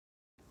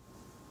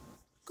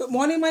Good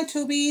morning, my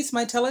tubies,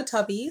 my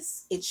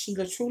Teletubbies. It's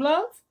Sheila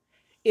Truelove.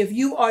 If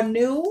you are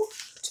new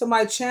to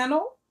my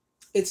channel,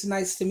 it's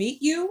nice to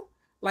meet you.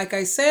 Like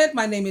I said,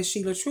 my name is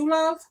Sheila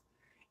Truelove.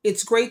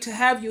 It's great to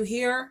have you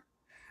here.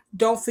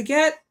 Don't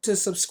forget to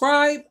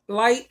subscribe,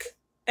 like,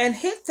 and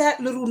hit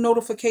that little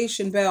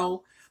notification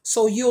bell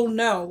so you'll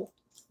know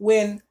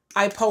when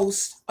I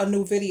post a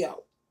new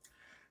video.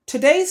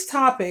 Today's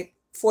topic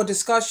for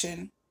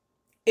discussion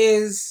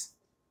is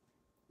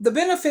the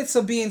benefits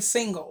of being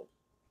single.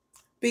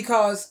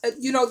 Because,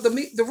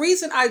 the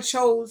reason I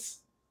choose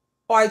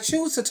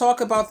to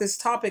talk about this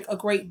topic a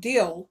great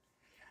deal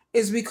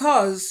is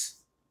because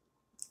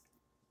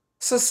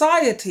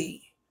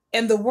society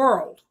and the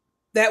world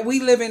that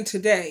we live in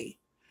today,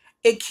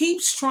 it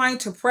keeps trying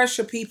to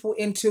pressure people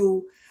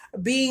into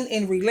being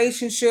in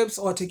relationships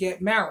or to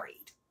get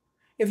married.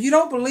 If you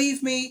don't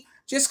believe me,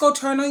 just go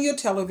turn on your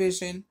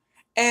television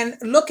and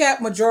look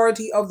at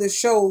majority of the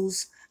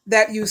shows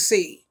that you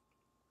see.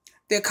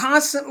 They're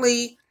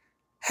constantly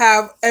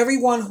have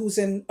everyone who's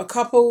in a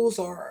couples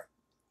or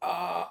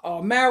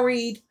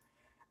married,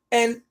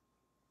 and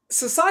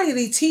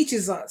society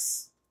teaches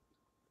us.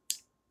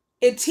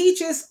 It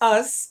teaches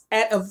us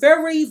at a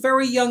very,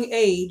 very young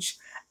age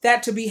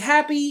that to be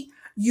happy,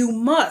 you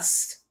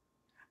must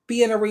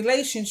be in a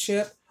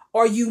relationship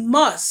or you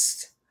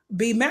must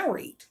be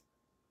married.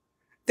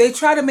 They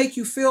try to make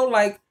you feel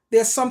like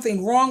there's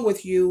something wrong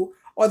with you,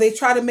 or they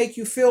try to make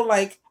you feel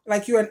like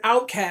you're an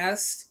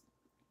outcast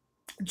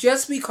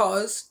just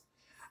because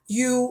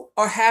you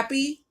are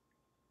happy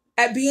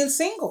at being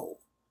single.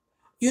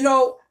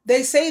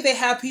 They say they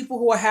have people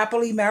who are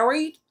happily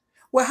married.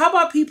 Well, how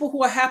about people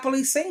who are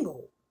happily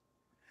single?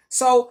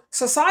 So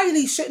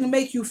society shouldn't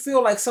make you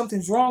feel like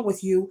something's wrong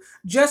with you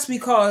just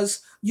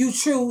because you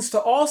choose to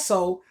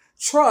also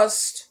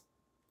trust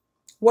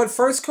what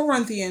 1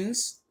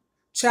 Corinthians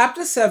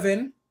chapter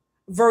 7,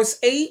 verse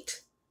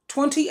 8,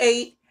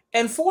 28,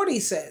 and 40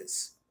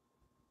 says.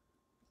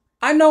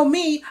 I know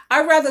me,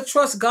 I'd rather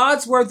trust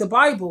God's word, the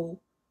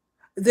Bible,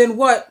 than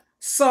what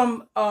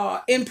some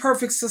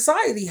imperfect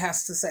society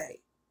has to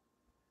say.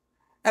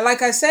 And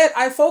like I said,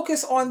 I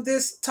focus on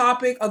this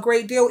topic a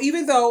great deal,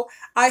 even though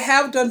I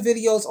have done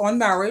videos on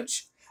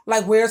marriage,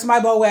 like Where's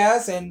My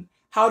Boaz and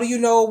how do you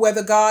know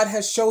whether God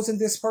has chosen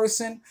this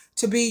person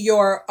to be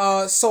your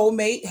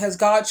soulmate? Has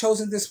God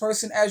chosen this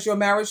person as your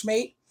marriage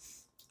mate?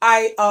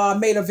 I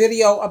made a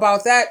video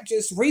about that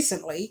just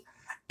recently.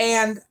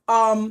 And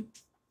I'm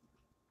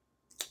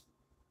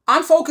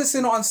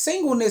focusing on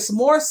singleness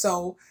more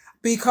so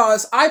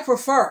because I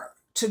prefer,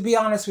 to be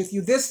honest with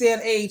you, this day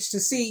and age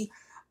to see,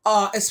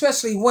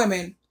 especially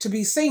women, to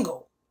be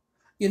single,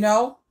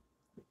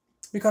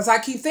 because I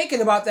keep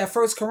thinking about that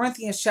 1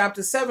 Corinthians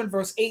chapter 7,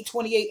 verse 8,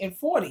 28, and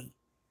 40.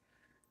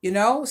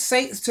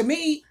 To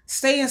me,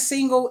 staying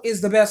single is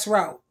the best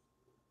route.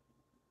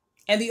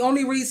 And the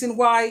only reason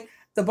why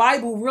the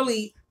Bible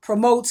really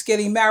promotes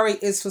getting married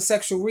is for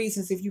sexual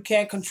reasons if you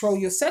can't control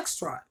your sex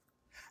drive.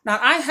 Now,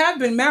 I have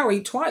been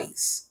married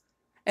twice.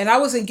 And I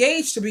was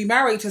engaged to be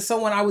married to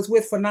someone I was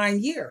with for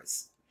 9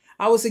 years.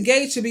 I was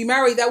engaged to be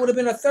married. That would have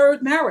been a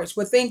third marriage.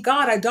 But thank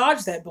God I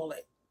dodged that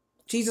bullet.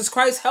 Jesus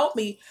Christ helped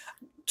me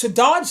to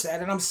dodge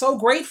that. And I'm so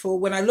grateful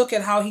when I look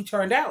at how he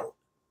turned out.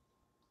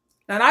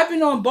 And I've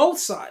been on both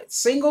sides,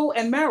 single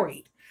and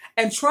married.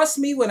 And trust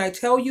me when I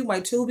tell you, my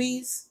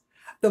tubies,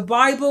 the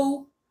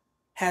Bible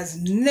has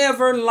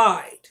never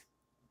lied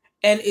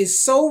and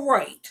is so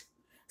right.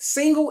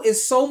 Single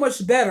is so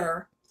much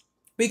better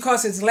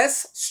because it's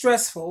less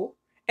stressful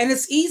and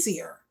it's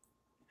easier.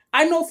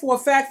 I know for a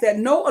fact that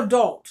no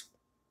adult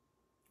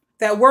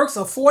that works a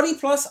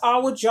 40-plus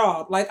hour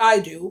job like I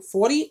do,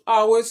 40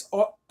 hours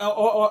or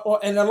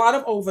and a lot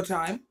of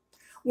overtime,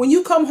 when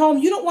you come home,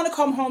 you don't want to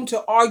come home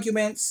to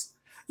arguments.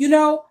 You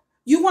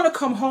want to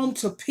come home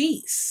to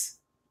peace.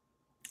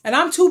 And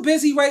I'm too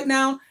busy right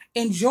now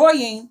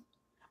enjoying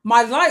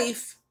my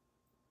life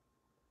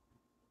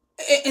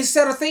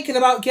instead of thinking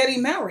about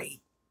getting married.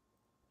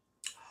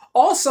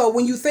 Also,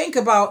 when you think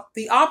about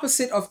the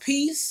opposite of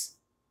peace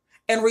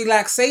and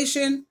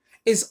relaxation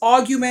is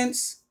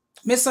arguments,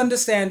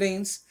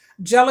 misunderstandings,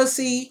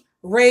 jealousy,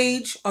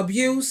 rage,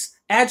 abuse,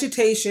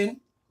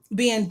 agitation,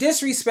 being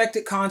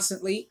disrespected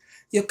constantly,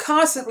 you're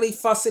constantly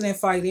fussing and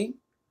fighting,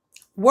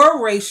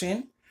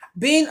 worration,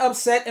 being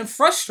upset and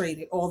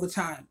frustrated all the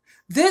time.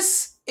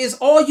 This is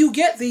all you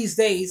get these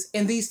days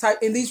in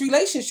these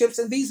relationships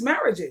and these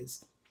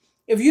marriages.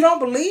 If you don't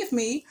believe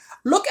me,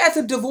 look at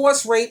the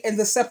divorce rate and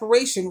the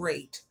separation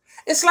rate.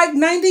 It's like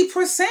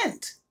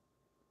 90%.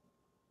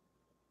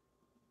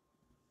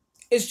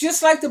 It's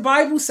just like the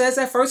Bible says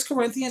at 1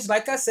 Corinthians,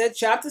 like I said,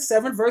 chapter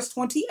 7, verse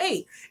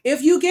 28.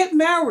 If you get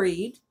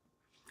married,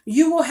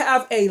 you will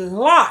have a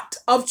lot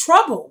of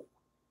trouble.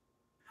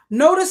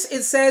 Notice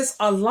it says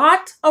a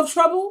lot of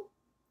trouble.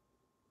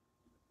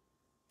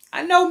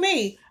 I know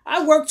me.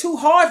 I work too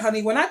hard,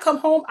 honey. When I come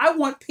home, I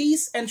want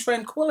peace and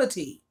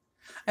tranquility.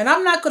 And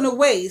I'm not going to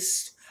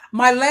waste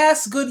my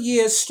last good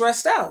years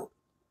stressed out.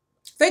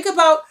 Think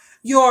about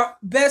your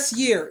best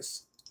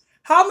years.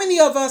 How many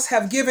of us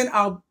have given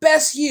our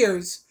best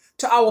years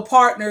to our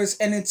partners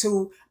and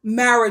into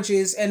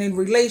marriages and in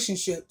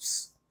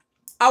relationships?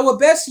 Our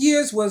best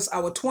years was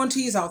our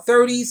 20s, our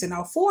 30s, and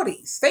our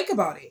 40s. Think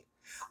about it.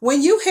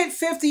 When you hit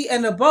 50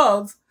 and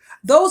above,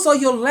 those are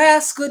your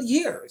last good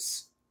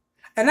years.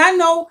 And I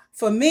know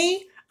for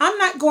me, I'm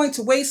not going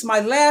to waste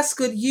my last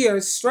good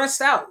years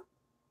stressed out.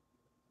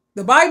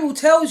 The Bible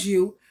tells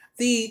you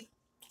the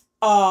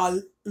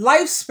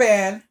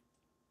lifespan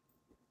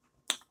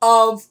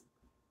of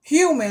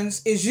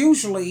humans is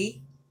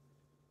usually,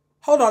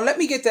 hold on, let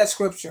me get that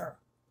scripture.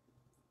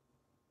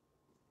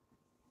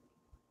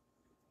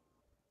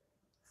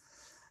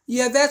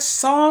 Yeah, that's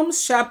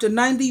Psalms chapter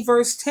 90,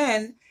 verse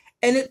 10.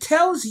 And it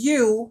tells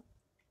you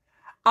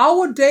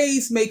our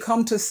days may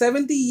come to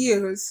 70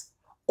 years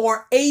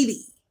or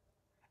 80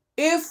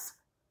 if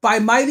by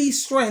mighty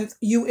strength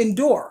you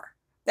endure.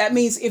 That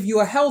means if you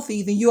are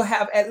healthy, then you'll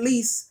have at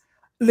least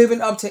living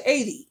up to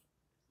 80.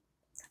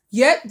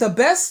 Yet the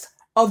best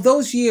of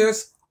those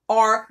years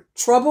are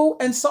trouble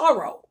and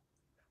sorrow,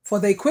 for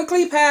they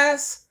quickly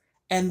pass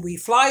and we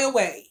fly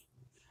away.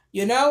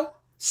 You know?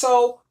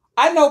 So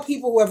I know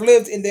people who have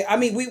lived in their, I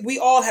mean, we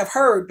all have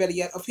heard, better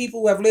yet, of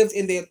people who have lived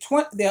in their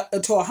 20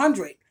 to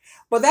 100.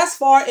 But that's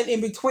far and in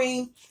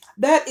between.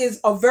 That is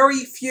a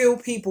very few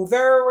people,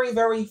 very,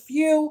 very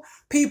few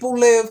people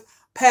live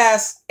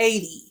past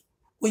 80.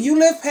 When you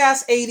live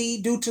past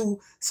 80 due to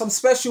some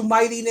special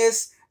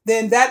mightiness,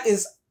 then that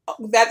is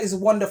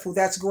wonderful.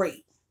 That's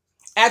great.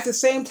 At the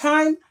same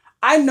time,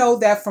 I know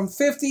that from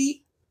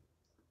 50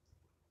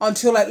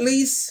 until at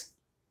least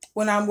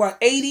when I'm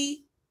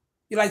 80,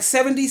 you're like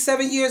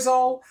 77 years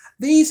old.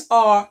 These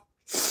are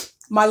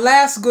my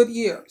last good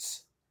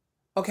years.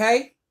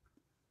 Okay?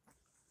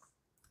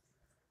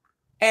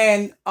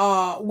 And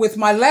with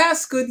my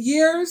last good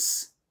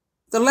years,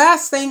 the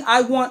last thing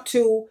I want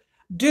to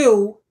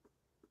do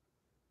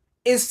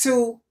is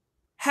to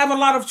have a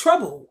lot of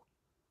trouble.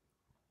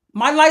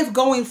 My life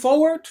going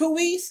forward, 2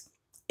 weeks,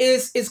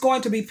 is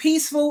going to be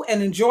peaceful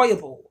and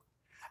enjoyable.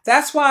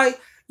 That's why,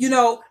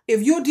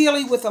 if you're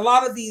dealing with a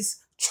lot of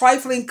these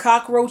trifling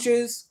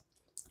cockroaches,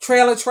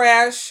 trailer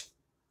trash,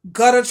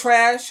 gutter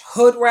trash,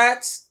 hood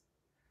rats,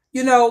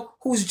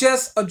 who's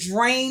just a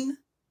drain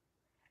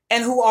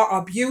and who are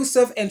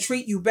abusive and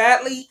treat you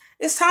badly,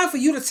 it's time for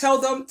you to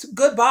tell them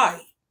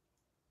goodbye.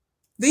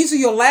 These are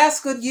your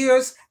last good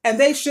years and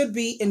they should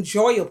be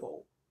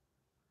enjoyable.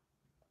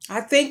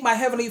 I thank my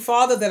Heavenly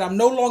Father that I'm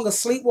no longer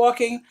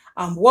sleepwalking,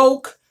 I'm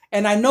woke,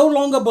 and I no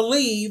longer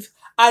believe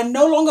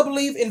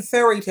in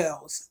fairy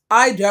tales.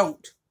 I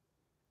don't.